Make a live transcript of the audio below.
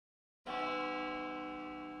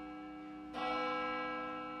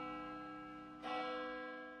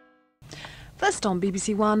First on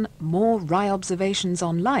BBC One, more wry observations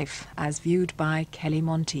on life as viewed by Kelly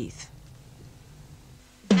Monteith.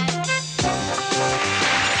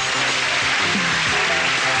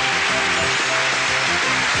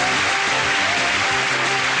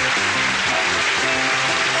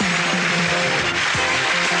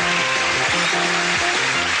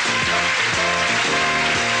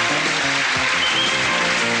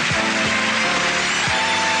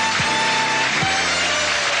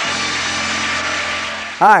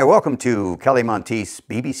 Hi, welcome to Kelly Monteith's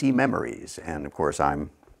BBC Memories, and of course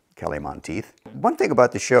I'm Kelly Monteith. One thing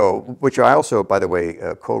about the show, which I also, by the way,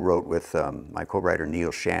 co-wrote with my co-writer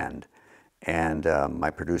Neil Shand, and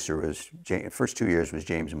my producer was, the first 2 years was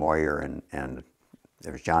James Moyer, and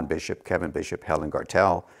there was John Bishop, Kevin Bishop, Helen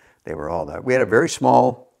Gartell. They were all there. We had a very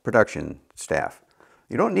small production staff.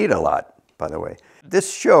 You don't need a lot, by the way.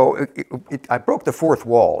 This show, I broke the fourth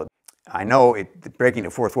wall. I know breaking the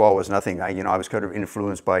fourth wall was nothing. I was kind of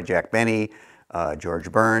influenced by Jack Benny,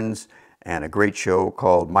 George Burns, and a great show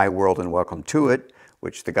called My World and Welcome to It,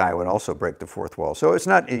 which the guy would also break the fourth wall. So it's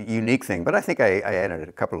not a unique thing, but I think I added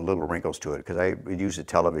a couple of little wrinkles to it because I would use the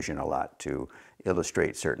television a lot to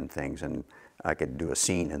illustrate certain things, and I could do a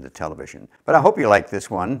scene in the television. But I hope you like this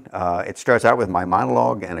one. It starts out with my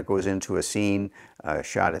monologue, and it goes into a scene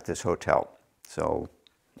shot at this hotel. So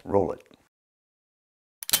roll it.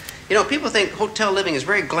 You know, people think hotel living is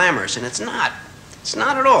very glamorous, and it's not. It's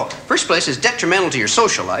not at all. First place, it's detrimental to your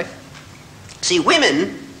social life. See,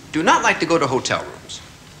 women do not like to go to hotel rooms.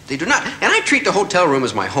 They do not. And I treat the hotel room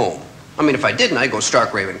as my home. I mean, if I didn't, I'd go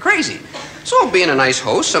stark raving crazy. So being a nice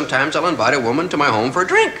host, sometimes I'll invite a woman to my home for a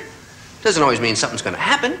drink. Doesn't always mean something's going to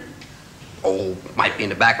happen. Oh, might be in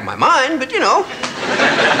the back of my mind, but you know.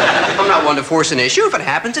 I'm not one to force an issue. If it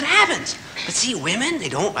happens, it happens. But see, women, they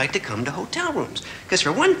don't like to come to hotel rooms. Because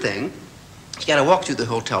for one thing, you gotta walk through the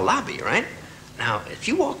hotel lobby, right? Now, if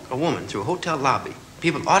you walk a woman through a hotel lobby,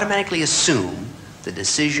 people automatically assume the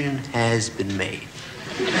decision has been made.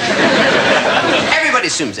 Everybody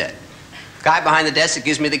assumes that. Guy behind the desk that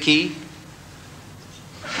gives me the key.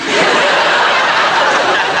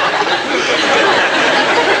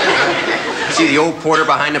 See the old porter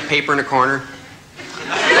behind the paper in the corner?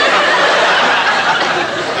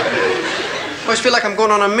 I always feel like I'm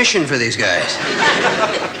going on a mission for these guys.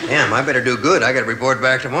 Damn, I better do good. I gotta report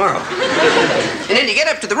back tomorrow. And then you get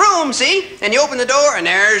up to the room, see? And you open the door, and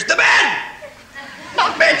there's the bed!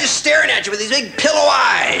 The bed just staring at you with these big pillow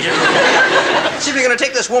eyes. See if you're gonna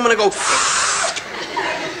take this woman and go...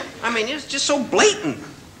 I mean, it's just so blatant.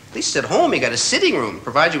 At least at home, you got a sitting room.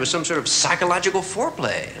 Provides you with some sort of psychological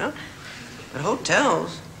foreplay, you know? But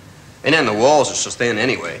hotels... And then the walls are so thin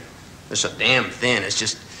anyway. They're so damn thin,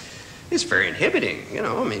 it's very inhibiting, you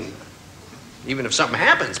know. I mean, even if something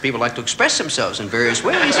happens, people like to express themselves in various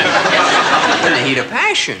ways. In the heat of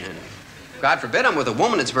passion. And God forbid I'm with a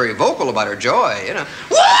woman that's very vocal about her joy, you know.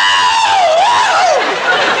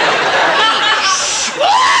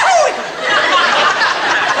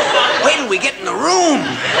 Wait till we get in the room.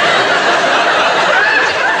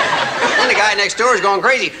 Then the guy next door is going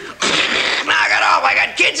crazy. Knock it off, I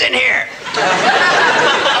got kids in here.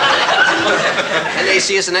 And they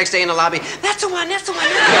see us the next day in the lobby. That's the one, that's the one.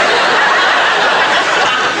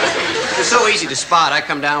 It's so easy to spot. I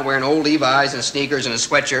come down wearing old Levi's and sneakers and a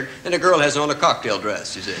sweatshirt, and the girl has on a cocktail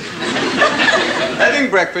dress, you see. Having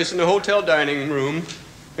breakfast in the hotel dining room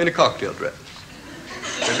in a cocktail dress.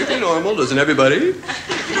 Perfectly normal, doesn't everybody?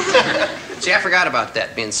 See, I forgot about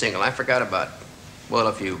that, being single. I forgot about, well,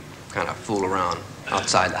 if you kind of fool around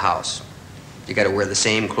outside the house, you got to wear the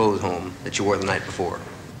same clothes home that you wore the night before.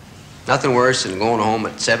 Nothing worse than going home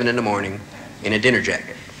at 7 in the morning in a dinner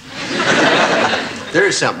jacket. There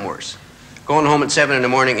is something worse. Going home at 7 in the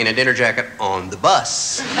morning in a dinner jacket on the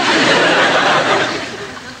bus.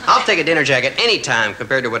 I'll take a dinner jacket any time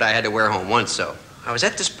compared to what I had to wear home once, so. I was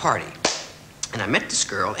at this party, and I met this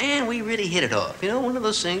girl, and we really hit it off. You know, one of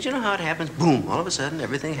those things, you know how it happens. Boom, all of a sudden,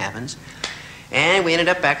 everything happens. And we ended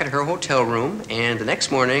up back at her hotel room, and the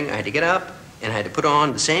next morning, I had to get up, and I had to put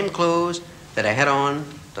on the same clothes that I had on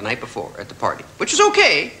the night before at the party, which was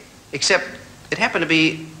okay, except it happened to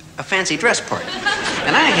be a fancy dress party.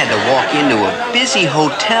 And I had to walk into a busy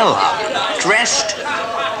hotel dressed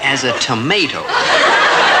as a tomato.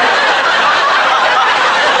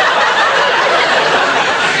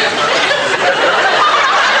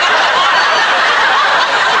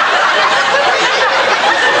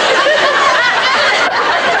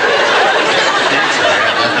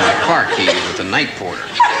 Car key with the night porter.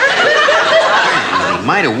 And he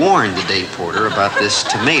might have warned the day porter about this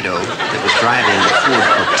tomato that was driving the Ford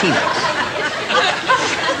Cortina.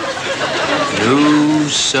 No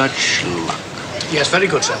such luck. Yes, very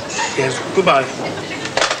good, sir. Yes, goodbye.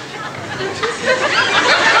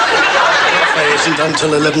 Cafe isn't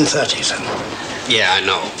until 11:30, sir. Yeah, I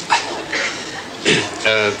know.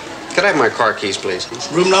 Could I have my car keys, please?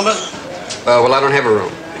 Room number? Well, I don't have a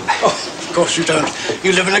room. Oh, of course you don't.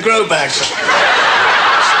 You live in a grow bag, sir.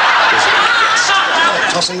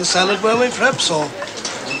 Tossing the salad, were we, perhaps? Or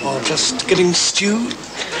just getting stewed?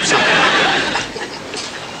 Something like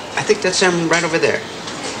that. I think that's him right over there.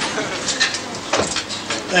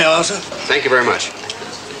 There you are, sir. Thank you very much.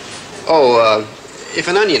 Oh, if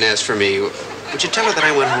an onion asks for me, would you tell her that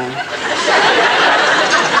I went home?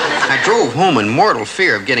 I drove home in mortal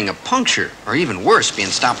fear of getting a puncture, or even worse, being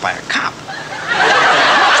stopped by a cop.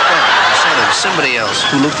 I saw there was somebody else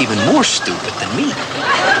who looked even more stupid than me.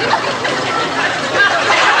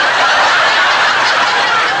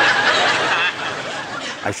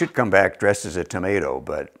 I should come back dressed as a tomato,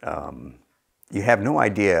 but you have no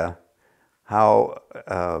idea how,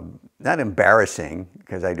 not embarrassing,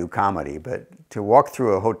 because I do comedy, but to walk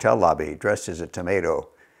through a hotel lobby dressed as a tomato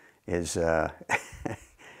is,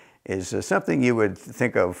 is something you would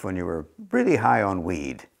think of when you were really high on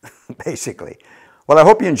weed, basically. Well, I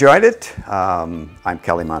hope you enjoyed it. I'm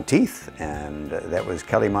Kelly Monteith, and that was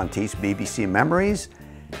Kelly Monteith's BBC Memories.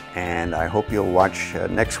 And I hope you'll watch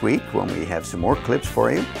next week when we have some more clips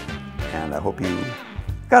for you. And I hope you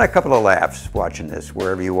got a couple of laughs watching this,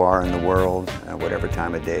 wherever you are in the world, whatever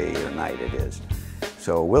time of day or night it is.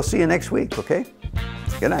 So we'll see you next week, okay?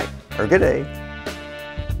 Good night, or good day.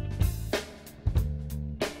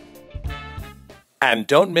 And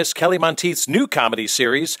don't miss Kelly Monteith's new comedy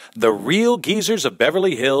series, The Real Geezers of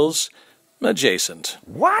Beverly Hills, Adjacent.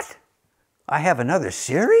 What? I have another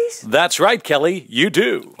series? That's right, Kelly, you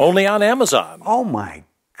do. Only on Amazon. Oh my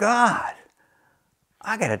God.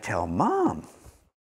 I gotta tell Mom.